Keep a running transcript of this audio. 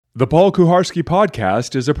The Paul Kuharsky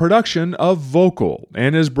Podcast is a production of Vocal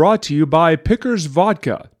and is brought to you by Pickers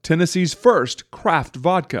Vodka, Tennessee's first craft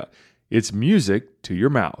vodka. It's music to your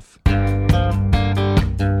mouth.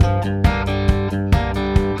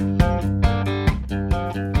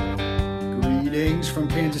 Greetings from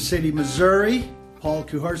Kansas City, Missouri. Paul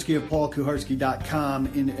Kuharsky of paulkuharsky.com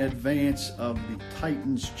in advance of the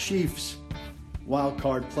Titans-Chiefs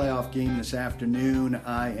wildcard playoff game this afternoon.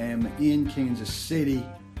 I am in Kansas City.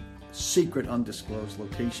 Secret undisclosed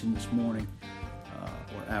location this morning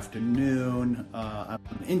or afternoon. I'm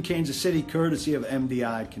in Kansas City courtesy of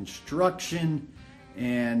MDI Construction,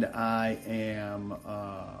 and I am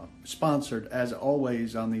sponsored as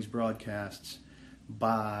always on these broadcasts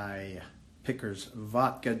by Pickers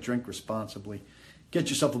Vodka. Drink responsibly. Get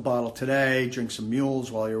yourself a bottle today. Drink some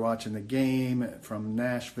mules while you're watching the game from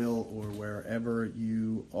Nashville or wherever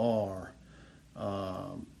you are.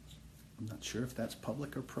 I'm not sure if that's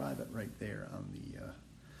public or private right there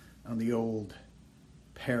on the old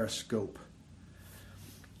Periscope.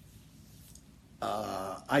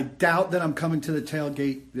 I doubt that I'm coming to the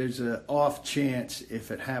tailgate. There's an off chance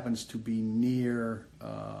if it happens to be near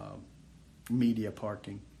media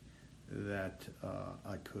parking that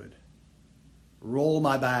I could roll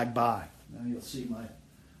my bag by. Now you'll see my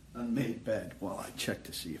unmade bed while I check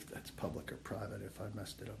to see if that's public or private, if I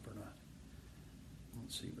messed it up or not.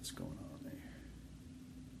 Let's see what's going on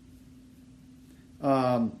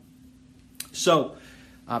there. So,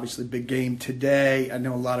 obviously, big game today. I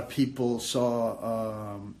know a lot of people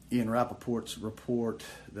saw Ian Rappaport's report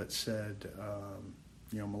that said,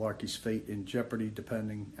 Malarkey's fate in jeopardy,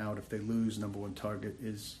 depending out if they lose. Number one target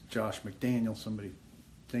is Josh McDaniels. Somebody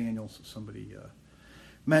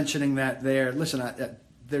mentioning that there. Listen,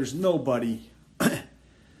 there's nobody.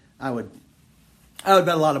 I would bet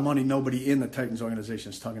a lot of money nobody in the Titans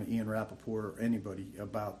organization is talking to Ian Rappaport or anybody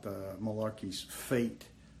about Malarkey's fate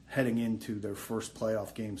heading into their first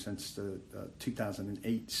playoff game since the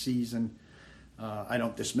 2008 season. I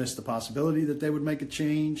don't dismiss the possibility that they would make a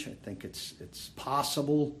change. I think it's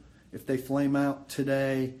possible if they flame out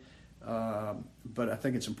today. But I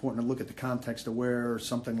think it's important to look at the context of where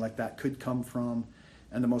something like that could come from.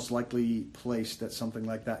 And the most likely place that something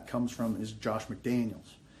like that comes from is Josh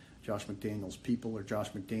McDaniels. Josh McDaniels' people or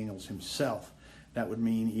Josh McDaniels himself. That would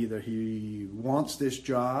mean either he wants this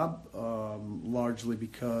job largely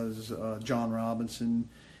because John Robinson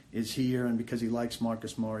is here and because he likes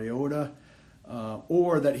Marcus Mariota,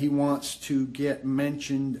 or that he wants to get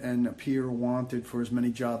mentioned and appear wanted for as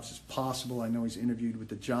many jobs as possible. I know he's interviewed with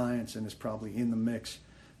the Giants and is probably in the mix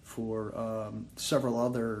for several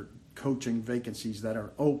other coaching vacancies that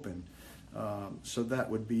are open. So that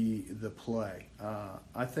would be the play.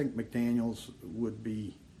 I think McDaniels would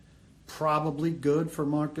be probably good for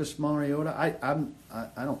Marcus Mariota.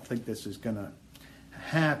 I don't think this is going to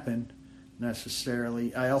happen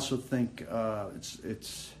necessarily. I also think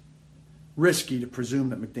it's risky to presume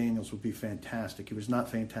that McDaniels would be fantastic. He was not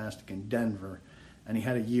fantastic in Denver, and he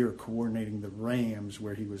had a year coordinating the Rams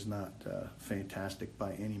where he was not fantastic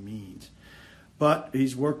by any means. But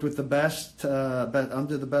he's worked with the best,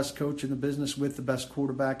 under the best coach in the business, with the best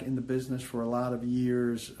quarterback in the business for a lot of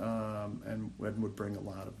years, and would bring a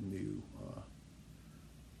lot of new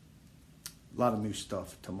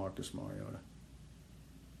stuff to Marcus Mariota.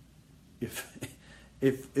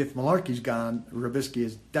 If Malarkey's gone, Trubisky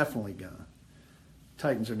is definitely gone.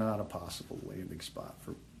 Titans are not a possible landing spot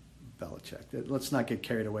for Belichick. Let's not get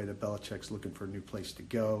carried away that Belichick's looking for a new place to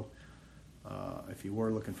go. If you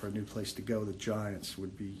were looking for a new place to go, the Giants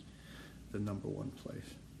would be the number one place.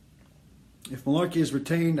 If Malarkey is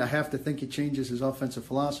retained, I have to think he changes his offensive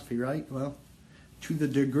philosophy, right? Well, to the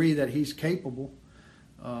degree that he's capable.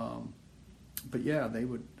 But yeah, they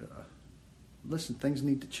would listen. Things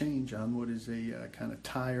need to change on what is a kind of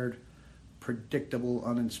tired, predictable,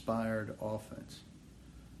 uninspired offense.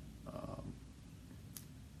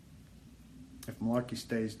 If Malarkey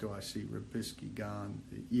stays, do I see Trubisky gone?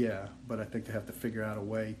 Yeah, but I think they have to figure out a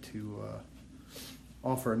way to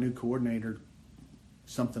offer a new coordinator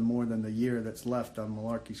something more than the year that's left on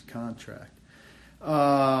Malarkey's contract.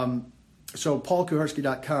 So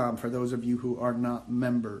paulkuharsky.com, for those of you who are not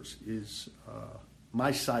members, is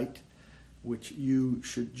my site, which you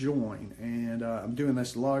should join. And I'm doing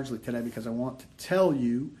this largely today because I want to tell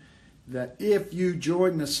you that if you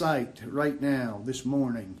join the site right now, this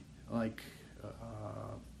morning, like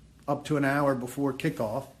up to an hour before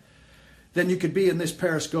kickoff, then you could be in this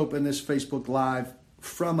Periscope and this Facebook Live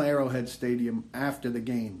from Arrowhead Stadium after the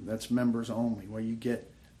game. That's members only, where you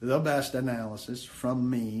get the best analysis from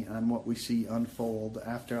me on what we see unfold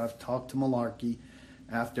after I've talked to Malarkey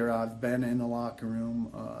after I've been in the locker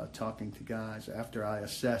room talking to guys, after I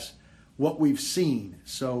assess what we've seen.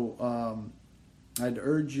 So I'd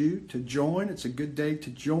urge you to join. It's a good day to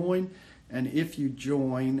join. And if you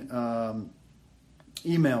join,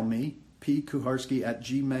 email me,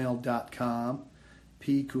 pkuharski@gmail.com,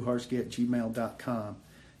 pkuharski@gmail.com.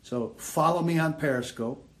 So follow me on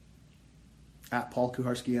Periscope, at Paul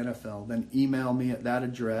Kuharski NFL. Then email me at that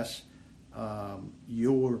address,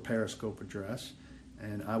 your Periscope address,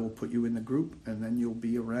 and I will put you in the group, and then you'll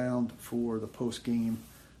be around for the post-game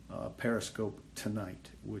Periscope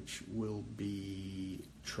tonight, which will be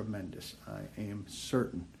tremendous, I am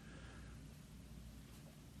certain.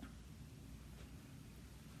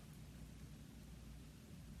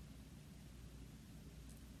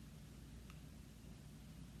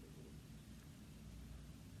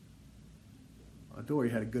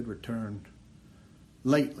 Dory had a good return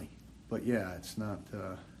lately, but yeah, it's not.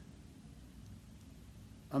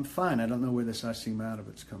 I'm fine. I don't know where this I seem out of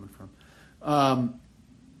it's coming from.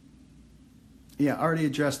 Yeah, I already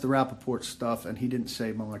addressed the Rappaport stuff, and he didn't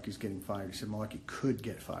say Mularkey's getting fired. He said Mularkey could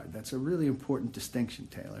get fired. That's a really important distinction,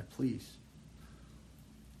 Taylor. Please.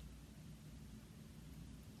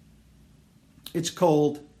 It's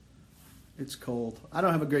cold. It's cold. I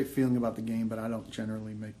don't have a great feeling about the game, but I don't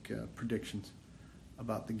generally make predictions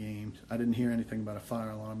about the games. I didn't hear anything about a fire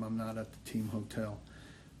alarm. I'm not at the team hotel,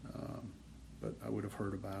 but I would have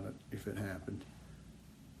heard about it if it happened.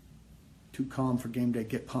 Too calm for game day.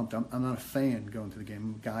 Get pumped. I'm not a fan going to the game.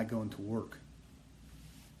 I'm a guy going to work.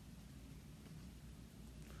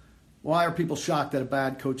 Why are people shocked that a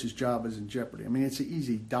bad coach's job is in jeopardy? I mean, it's an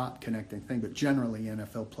easy dot connecting thing, but generally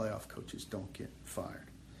NFL playoff coaches don't get fired.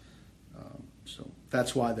 So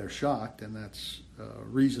that's why they're shocked, and that's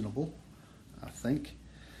reasonable, I think.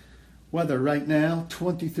 Weather right now,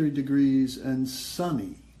 23 degrees and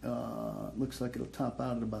sunny. Looks like it'll top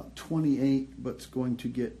out at about 28, but it's going to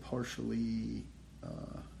get partially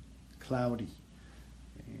cloudy.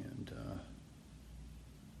 And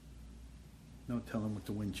no telling what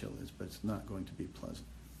the wind chill is, but it's not going to be pleasant.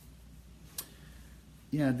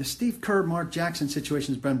 Yeah, the Steve Kerr, Mark Jackson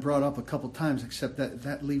situation has been brought up a couple times, except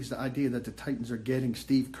that leaves the idea that the Titans are getting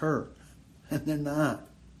Steve Kerr, and they're not.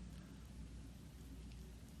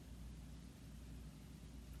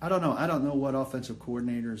 I don't know. I don't know what offensive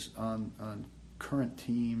coordinators on current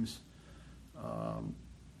teams are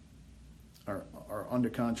under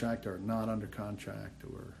contract or not under contract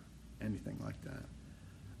or anything like that.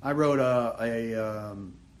 I wrote a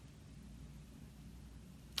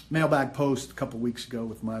mailbag post a couple weeks ago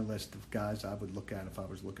with my list of guys I would look at if I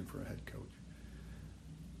was looking for a head coach.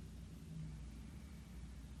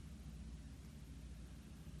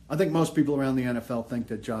 I think most people around the NFL think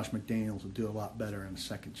that Josh McDaniels will do a lot better in a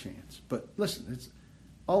second chance. But listen,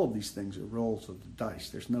 all of these things are rolls of the dice.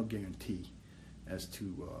 There's no guarantee as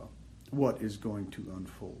to what is going to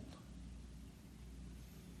unfold.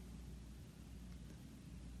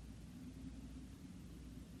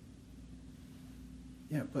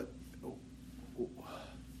 Yeah, but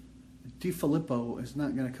DeFilippo is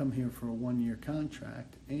not going to come here for a one-year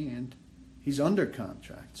contract, and he's under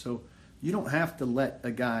contract. So you don't have to let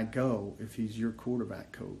a guy go if he's your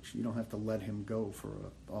quarterback coach. You don't have to let him go for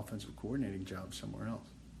an offensive coordinating job somewhere else.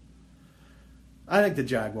 I think the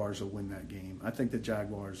Jaguars will win that game. I think the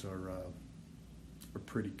Jaguars are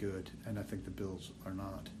pretty good, and I think the Bills are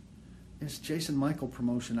not. It's Jason Michael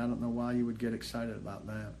promotion. I don't know why you would get excited about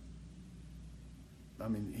that. I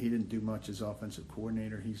mean, he didn't do much as offensive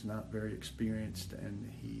coordinator. He's not very experienced,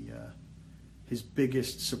 and his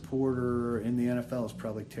biggest supporter in the NFL is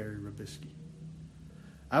probably Terry Robisky.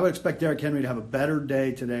 I would expect Derrick Henry to have a better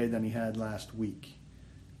day today than he had last week,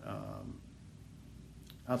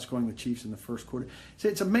 outscoring the Chiefs in the first quarter. See,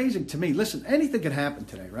 it's amazing to me. Listen, anything can happen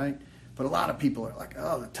today, right? But a lot of people are like,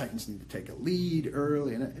 oh, the Titans need to take a lead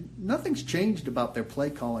early. And nothing's changed about their play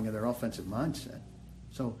calling or their offensive mindset.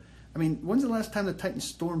 So, I mean, when's the last time the Titans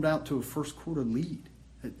stormed out to a first quarter lead?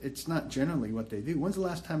 It's not generally what they do. When's the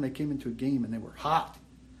last time they came into a game and they were hot?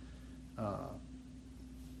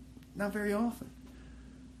 Not very often.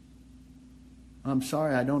 I'm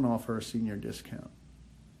sorry I don't offer a senior discount.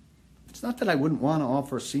 It's not that I wouldn't want to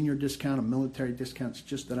offer a senior discount, a military discount. It's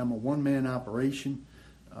just that I'm a one-man operation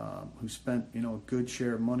who spent a good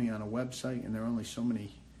share of money on a website, and there are only so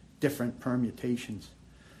many different permutations.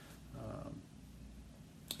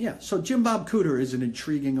 Yeah, so Jim Bob Cooter is an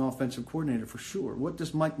intriguing offensive coordinator for sure. What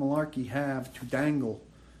does Mike Mularkey have to dangle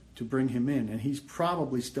to bring him in? And he's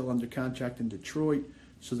probably still under contract in Detroit,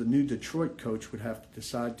 so the new Detroit coach would have to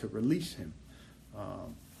decide to release him.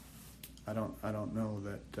 I don't know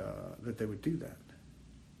that they would do that.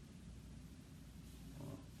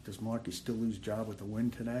 Does Marcus still lose job with the win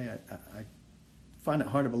today? I find it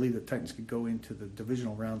hard to believe that Titans could go into the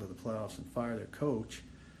divisional round of the playoffs and fire their coach.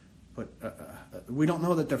 But we don't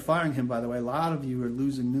know that they're firing him, by the way. A lot of you are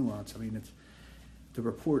losing nuance. I mean, the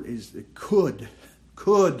report is it could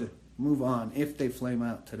move on if they flame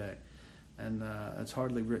out today. And it's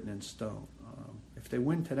hardly written in stone. If they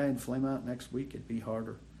win today and flame out next week, it'd be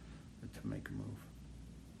harder to make a move.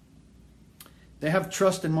 They have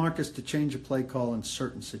trust in Marcus to change a play call in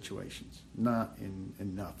certain situations, not in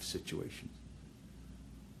enough situations.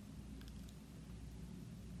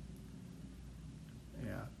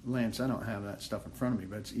 Yeah, Lance, I don't have that stuff in front of me,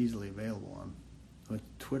 but it's easily available on a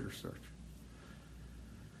Twitter search.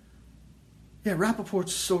 Yeah,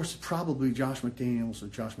 Rappaport's source is probably Josh McDaniels or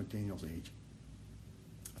Josh McDaniels' agent.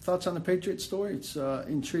 Thoughts on the Patriots story? It's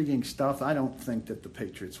intriguing stuff. I don't think that the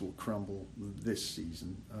Patriots will crumble this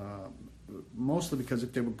season. Mostly because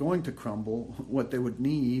if they were going to crumble, what they would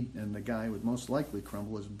need, and the guy who would most likely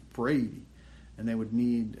crumble, is Brady. And they would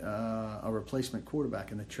need a replacement quarterback,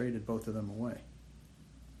 and they traded both of them away.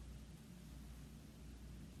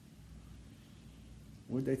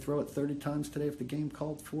 Would they throw it 30 times today if the game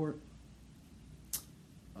called for it?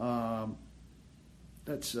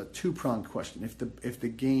 That's a two-pronged question. If the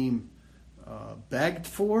game begged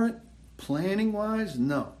for it, planning-wise,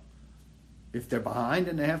 no. If they're behind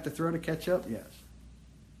and they have to throw to catch up, yes.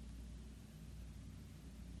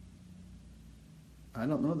 I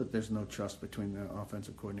don't know that there's no trust between the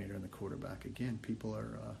offensive coordinator and the quarterback. Again, people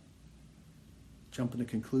are jumping to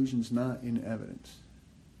conclusions not in evidence.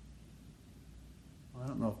 I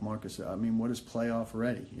don't know if Marcus, what is playoff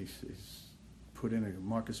ready?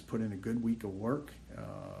 Marcus put in a good week of work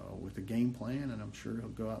with a game plan, and I'm sure he'll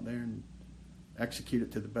go out there and execute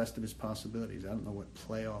it to the best of his possibilities. I don't know what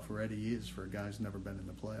playoff ready is for a guy who's never been in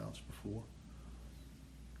the playoffs before.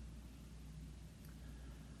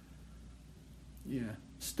 Yeah,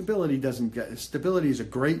 stability is a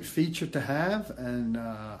great feature to have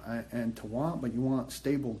and to want, but you want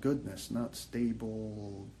stable goodness, not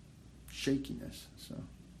stable shakiness. So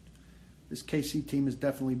this KC team is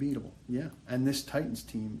definitely beatable. Yeah, and this Titans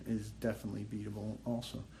team is definitely beatable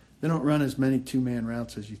also. They don't run as many two-man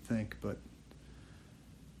routes as you think, but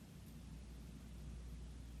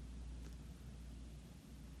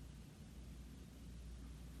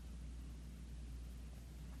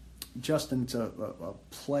Justin, it's a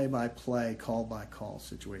play-by-play, call-by-call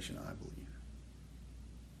situation, I believe.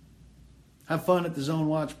 Have fun at the Zone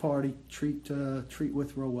Watch party. Treat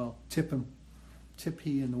Withrow well. Tip him. Tip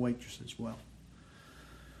he and the waitress as well.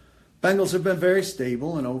 Bengals have been very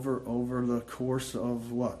stable, and over the course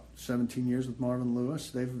of 17 years with Marvin Lewis,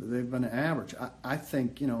 they've been average. I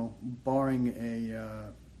think, barring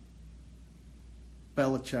a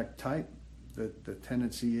Belichick type, that the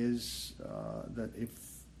tendency is that if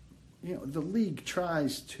the league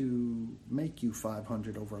tries to make you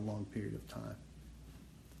 500 over a long period of time.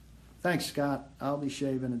 Thanks, Scott. I'll be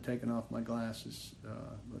shaving and taking off my glasses.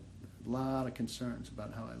 But a lot of concerns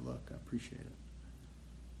about how I look. I appreciate it.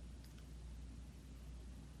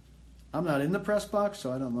 I'm not in the press box,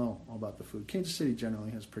 so I don't know all about the food. Kansas City generally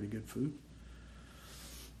has pretty good food.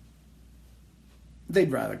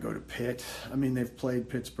 They'd rather go to Pitt. They've played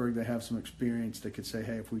Pittsburgh. They have some experience. They could say,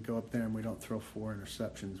 hey, if we go up there and we don't throw 4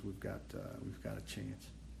 interceptions, we've got a chance.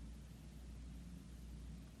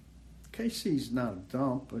 KC's not a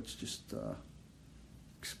dump. It's just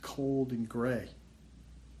it's cold and gray.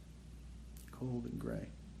 Cold and gray.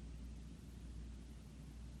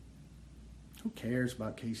 Who cares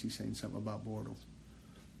about Casey saying something about Bortles?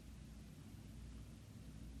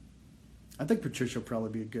 I think Patricia will probably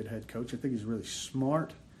be a good head coach. I think he's really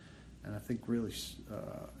smart, and I think really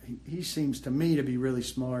he seems to me to be really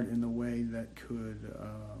smart in the way that could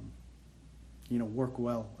work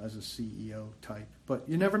well as a CEO type. But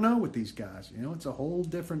you never know with these guys. It's a whole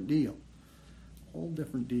different deal. Whole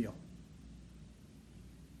different deal.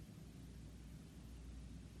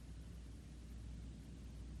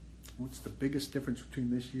 What's the biggest difference between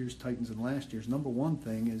this year's Titans and last year's? Number one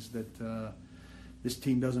thing is that this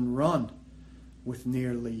team doesn't run with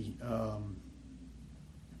nearly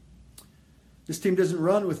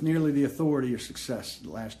the authority or success that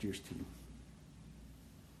last year's team.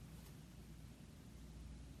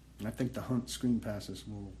 And I think the Hunt screen passes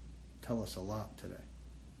will tell us a lot today.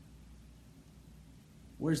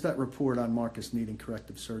 Where's that report on Marcus needing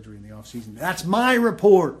corrective surgery in the offseason? That's my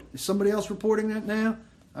report. Is somebody else reporting that now?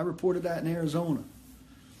 I reported that in Arizona.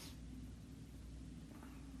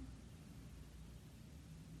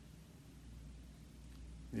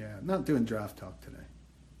 Yeah, not doing draft talk today.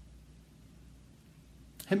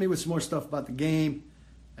 Hit me with some more stuff about the game.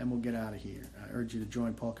 and we'll get out of here. I urge you to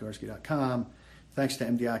join paulkowarski.com. Thanks to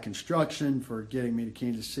MDI Construction for getting me to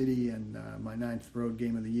Kansas City and my 9th road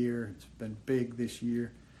game of the year. It's been big this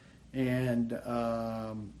year. And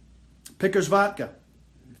Pickers Vodka.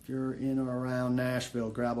 If you're in or around Nashville,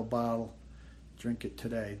 grab a bottle, drink it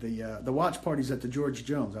today. The watch party's at the George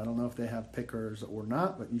Jones. I don't know if they have Pickers or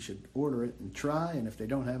not, but you should order it and try. And if they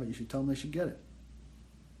don't have it, you should tell them they should get it.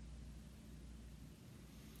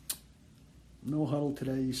 No huddle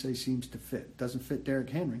today, you say, seems to fit. Doesn't fit Derrick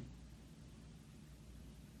Henry.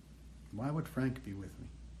 Why would Frank be with me?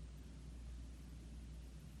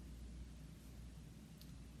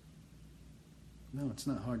 No, it's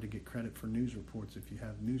not hard to get credit for news reports if you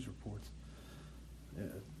have news reports.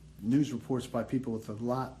 News reports by people with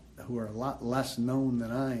who are a lot less known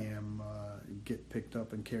than I am get picked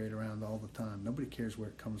up and carried around all the time. Nobody cares where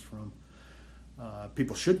it comes from.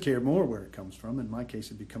 People should care more where it comes from. In my case,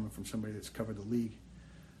 it'd be coming from somebody that's covered the league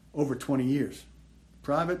over 20 years.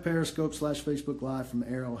 Private Periscope / Facebook Live from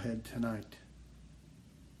Arrowhead tonight.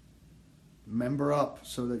 Member up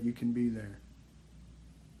so that you can be there.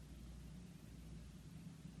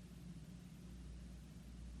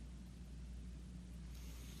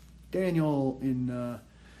 Daniel, in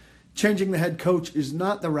changing the head coach is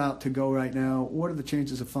not the route to go right now. What are the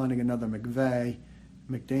chances of finding another McVay?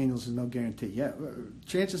 McDaniels is no guarantee. Yeah,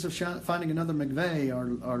 chances of finding another McVay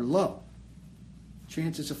are low.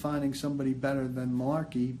 Chances of finding somebody better than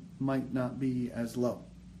Mularkey might not be as low.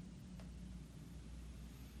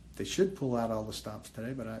 They should pull out all the stops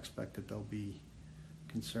today, but I expect that they'll be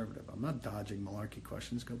conservative. I'm not dodging Mularkey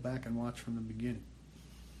questions. Go back and watch from the beginning.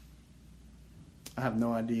 I have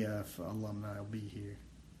no idea if alumni will be here.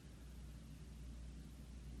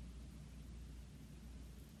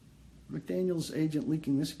 McDaniel's agent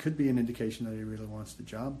leaking this could be an indication that he really wants the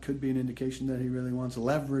job. Could be an indication that he really wants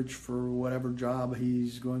leverage for whatever job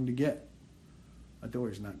he's going to get.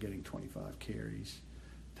 Adorie's not getting 25 carries.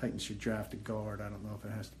 Titans should draft a guard. I don't know if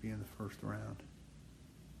it has to be in the first round.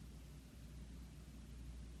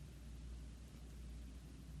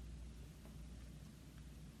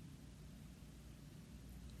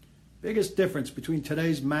 Biggest difference between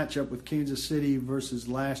today's matchup with Kansas City versus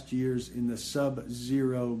last year's in the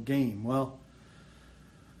Sub-Zero game. Well,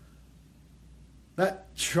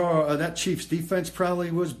 that Chiefs defense probably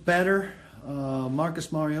was better.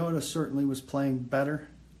 Marcus Mariota certainly was playing better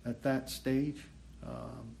at that stage.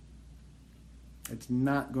 It's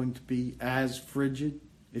not going to be as frigid.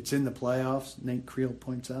 It's in the playoffs. Nate Creel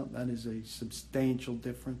points out that is a substantial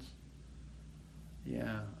difference.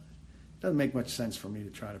 Yeah. Doesn't make much sense for me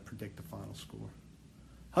to try to predict the final score.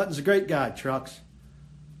 Hutton's a great guy, Trucks.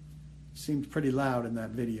 Seemed pretty loud in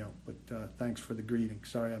that video, but thanks for the greeting.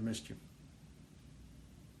 Sorry I missed you.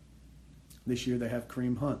 This year they have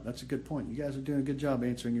Kareem Hunt. That's a good point. You guys are doing a good job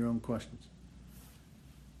answering your own questions.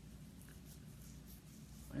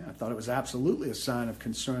 Yeah, I thought it was absolutely a sign of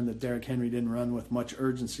concern that Derrick Henry didn't run with much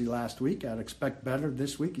urgency last week. I'd expect better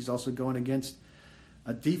this week. He's also going against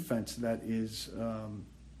a defense that is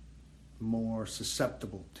more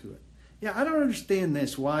susceptible to it. Yeah, I don't understand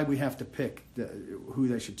this, why we have to pick who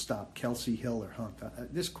they should stop, Kelsey, Hill, or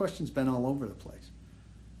Hunt. This question's been all over the place.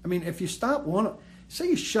 I mean, if you stop one, say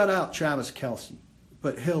you shut out Travis Kelsey,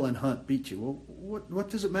 but Hill and Hunt beat you, well, what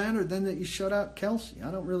does it matter then that you shut out Kelsey?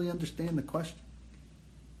 I don't really understand the question.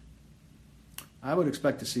 I would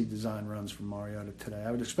expect to see design runs from Mariota today.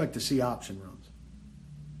 I would expect to see option runs.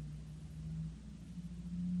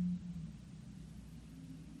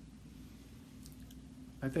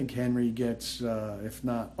 I think Henry gets, if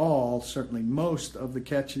not all, certainly most of the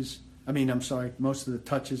catches. Most of the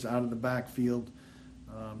touches out of the backfield.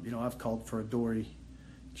 I've called for Adoree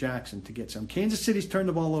Jackson to get some. Kansas City's turned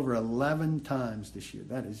the ball over 11 times this year.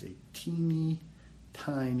 That is a teeny,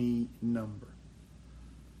 tiny number.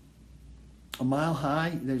 A mile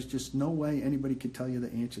high, there's just no way anybody could tell you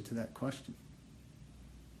the answer to that question.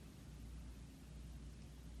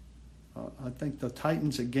 I think the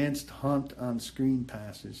Titans against Hunt on screen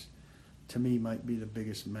passes, to me, might be the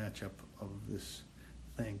biggest matchup of this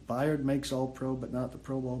thing. Byard makes All-Pro, but not the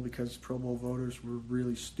Pro Bowl because Pro Bowl voters were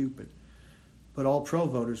really stupid. But All-Pro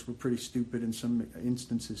voters were pretty stupid in some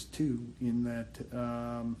instances, too, in that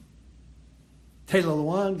Taylor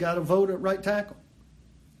Lewan got a vote at right tackle.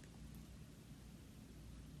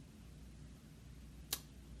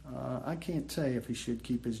 I can't say if he should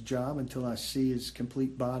keep his job until I see his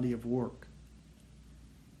complete body of work.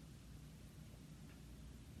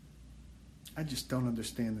 I just don't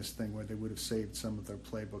understand this thing where they would have saved some of their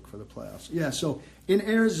playbook for the playoffs. Yeah, so in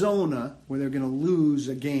Arizona, where they're going to lose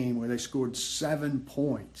a game where they scored 7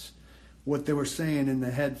 points, what they were saying in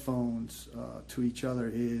the headphones to each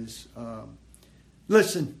other is,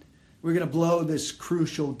 listen, we're going to blow this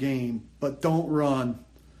crucial game, but don't run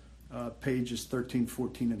pages 13,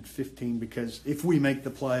 14, and 15, because if we make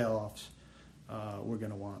the playoffs, we're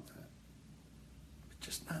going to want that. It's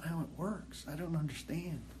just not how it works. I don't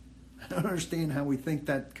understand. I don't understand how we think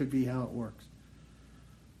that could be how it works.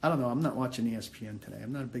 I don't know. I'm not watching ESPN today.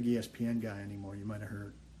 I'm not a big ESPN guy anymore. You might have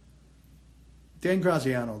heard. Dan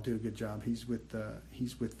Graziano will do a good job. He's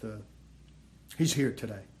here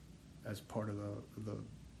today as part of the.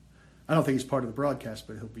 I don't think he's part of the broadcast,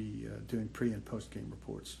 but he'll be doing pre and post game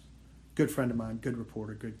reports. Good friend of mine, good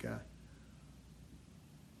reporter, good guy.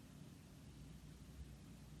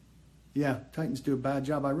 Yeah, Titans do a bad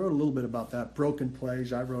job. I wrote a little bit about that. Broken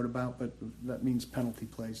plays I wrote about, but that means penalty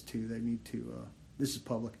plays too. They need to, this is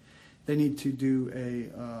public, they need to do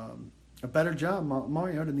a better job.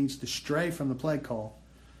 Mariota needs to stray from the play call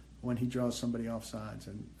when he draws somebody off sides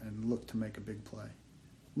and look to make a big play.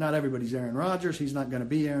 Not everybody's Aaron Rodgers. He's not going to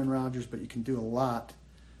be Aaron Rodgers, but you can do a lot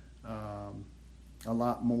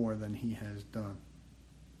more than he has done.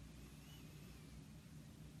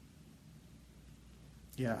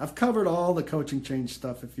 Yeah, I've covered all the coaching change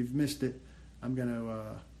stuff. If you've missed it, I'm going to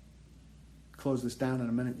close this down in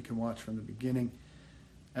a minute. You can watch from the beginning.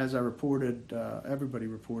 As I reported, everybody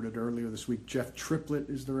reported earlier this week, Jeff Triplett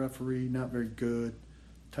is the referee, not very good.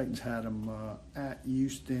 Titans had him at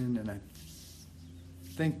Houston, and I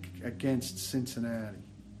think against Cincinnati.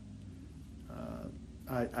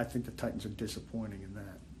 I think the Titans are disappointing in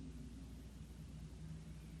that.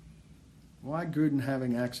 Why Gruden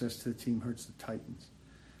having access to the team hurts the Titans?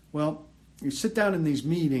 Well, you sit down in these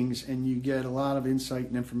meetings and you get a lot of insight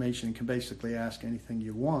and information and can basically ask anything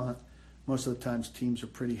you want. Most of the times teams are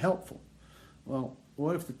pretty helpful. Well,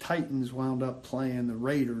 what if the Titans wound up playing the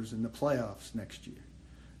Raiders in the playoffs next year?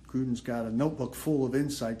 Gruden's got a notebook full of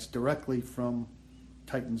insights directly from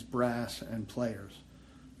Titans brass and players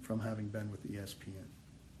from having been with ESPN.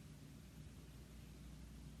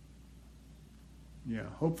 Yeah,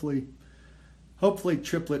 hopefully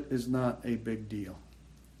Triplett is not a big deal.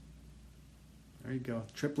 There you go.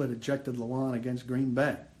 Triplett ejected Lewan against Green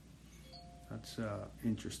Bay. That's an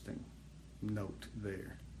interesting note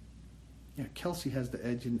there. Yeah, Kelce has the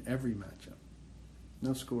edge in every matchup.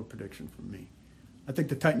 No score prediction from me. I think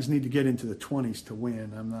the Titans need to get into the 20s to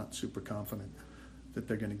win. I'm not super confident that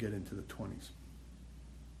they're going to get into the 20s.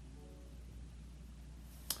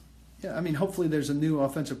 Yeah, I mean, hopefully there's a new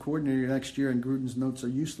offensive coordinator next year and Gruden's notes are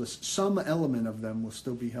useless. Some element of them will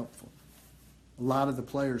still be helpful. A lot of the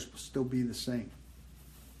players will still be the same.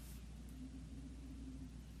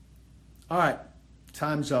 All right,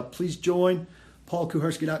 time's up. Please join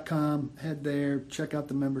paulkuharsky.com. Head there, check out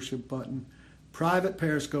the membership button. Private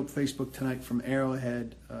Periscope Facebook tonight from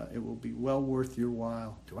Arrowhead. It will be well worth your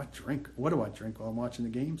while. Do I drink? What do I drink while I'm watching the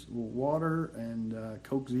games? Well, water and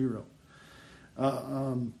Coke Zero.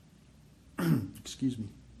 Excuse me.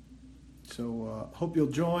 So hope you'll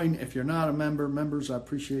join. If you're not a member, members, I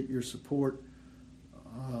appreciate your support.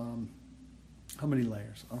 How many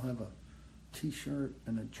layers? I'll have a t-shirt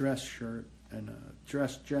and a dress shirt and a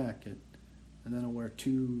dress jacket, and then I'll wear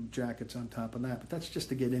 2 jackets on top of that. But that's just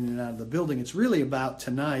to get in and out of the building. It's really about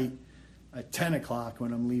tonight at 10 o'clock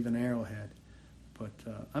when I'm leaving Arrowhead. But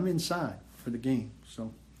I'm inside for the game.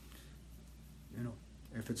 So, you know,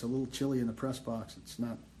 if it's a little chilly in the press box, it's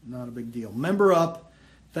not a big deal. Member up.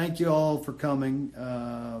 Thank you all for coming.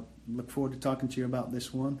 Look forward to talking to you about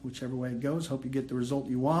this one, whichever way it goes. Hope you get the result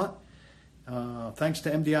you want. Thanks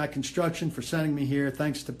to MDI Construction for sending me here.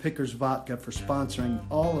 Thanks to Pickers Vodka for sponsoring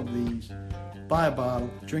all of these. Buy a bottle,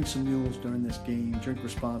 drink some mules during this game, drink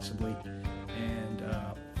responsibly, and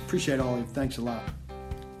appreciate all of you. Thanks a lot.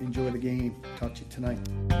 Enjoy the game. Talk to you tonight.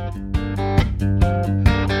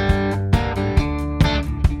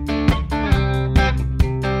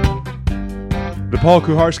 The Paul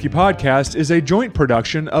Kuharsky Podcast is a joint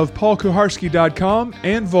production of paulkuharsky.com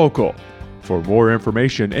and Vocal. For more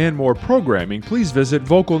information and more programming, please visit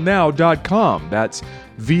vocalnow.com. That's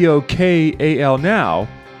VOKAL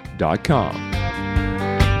now.com.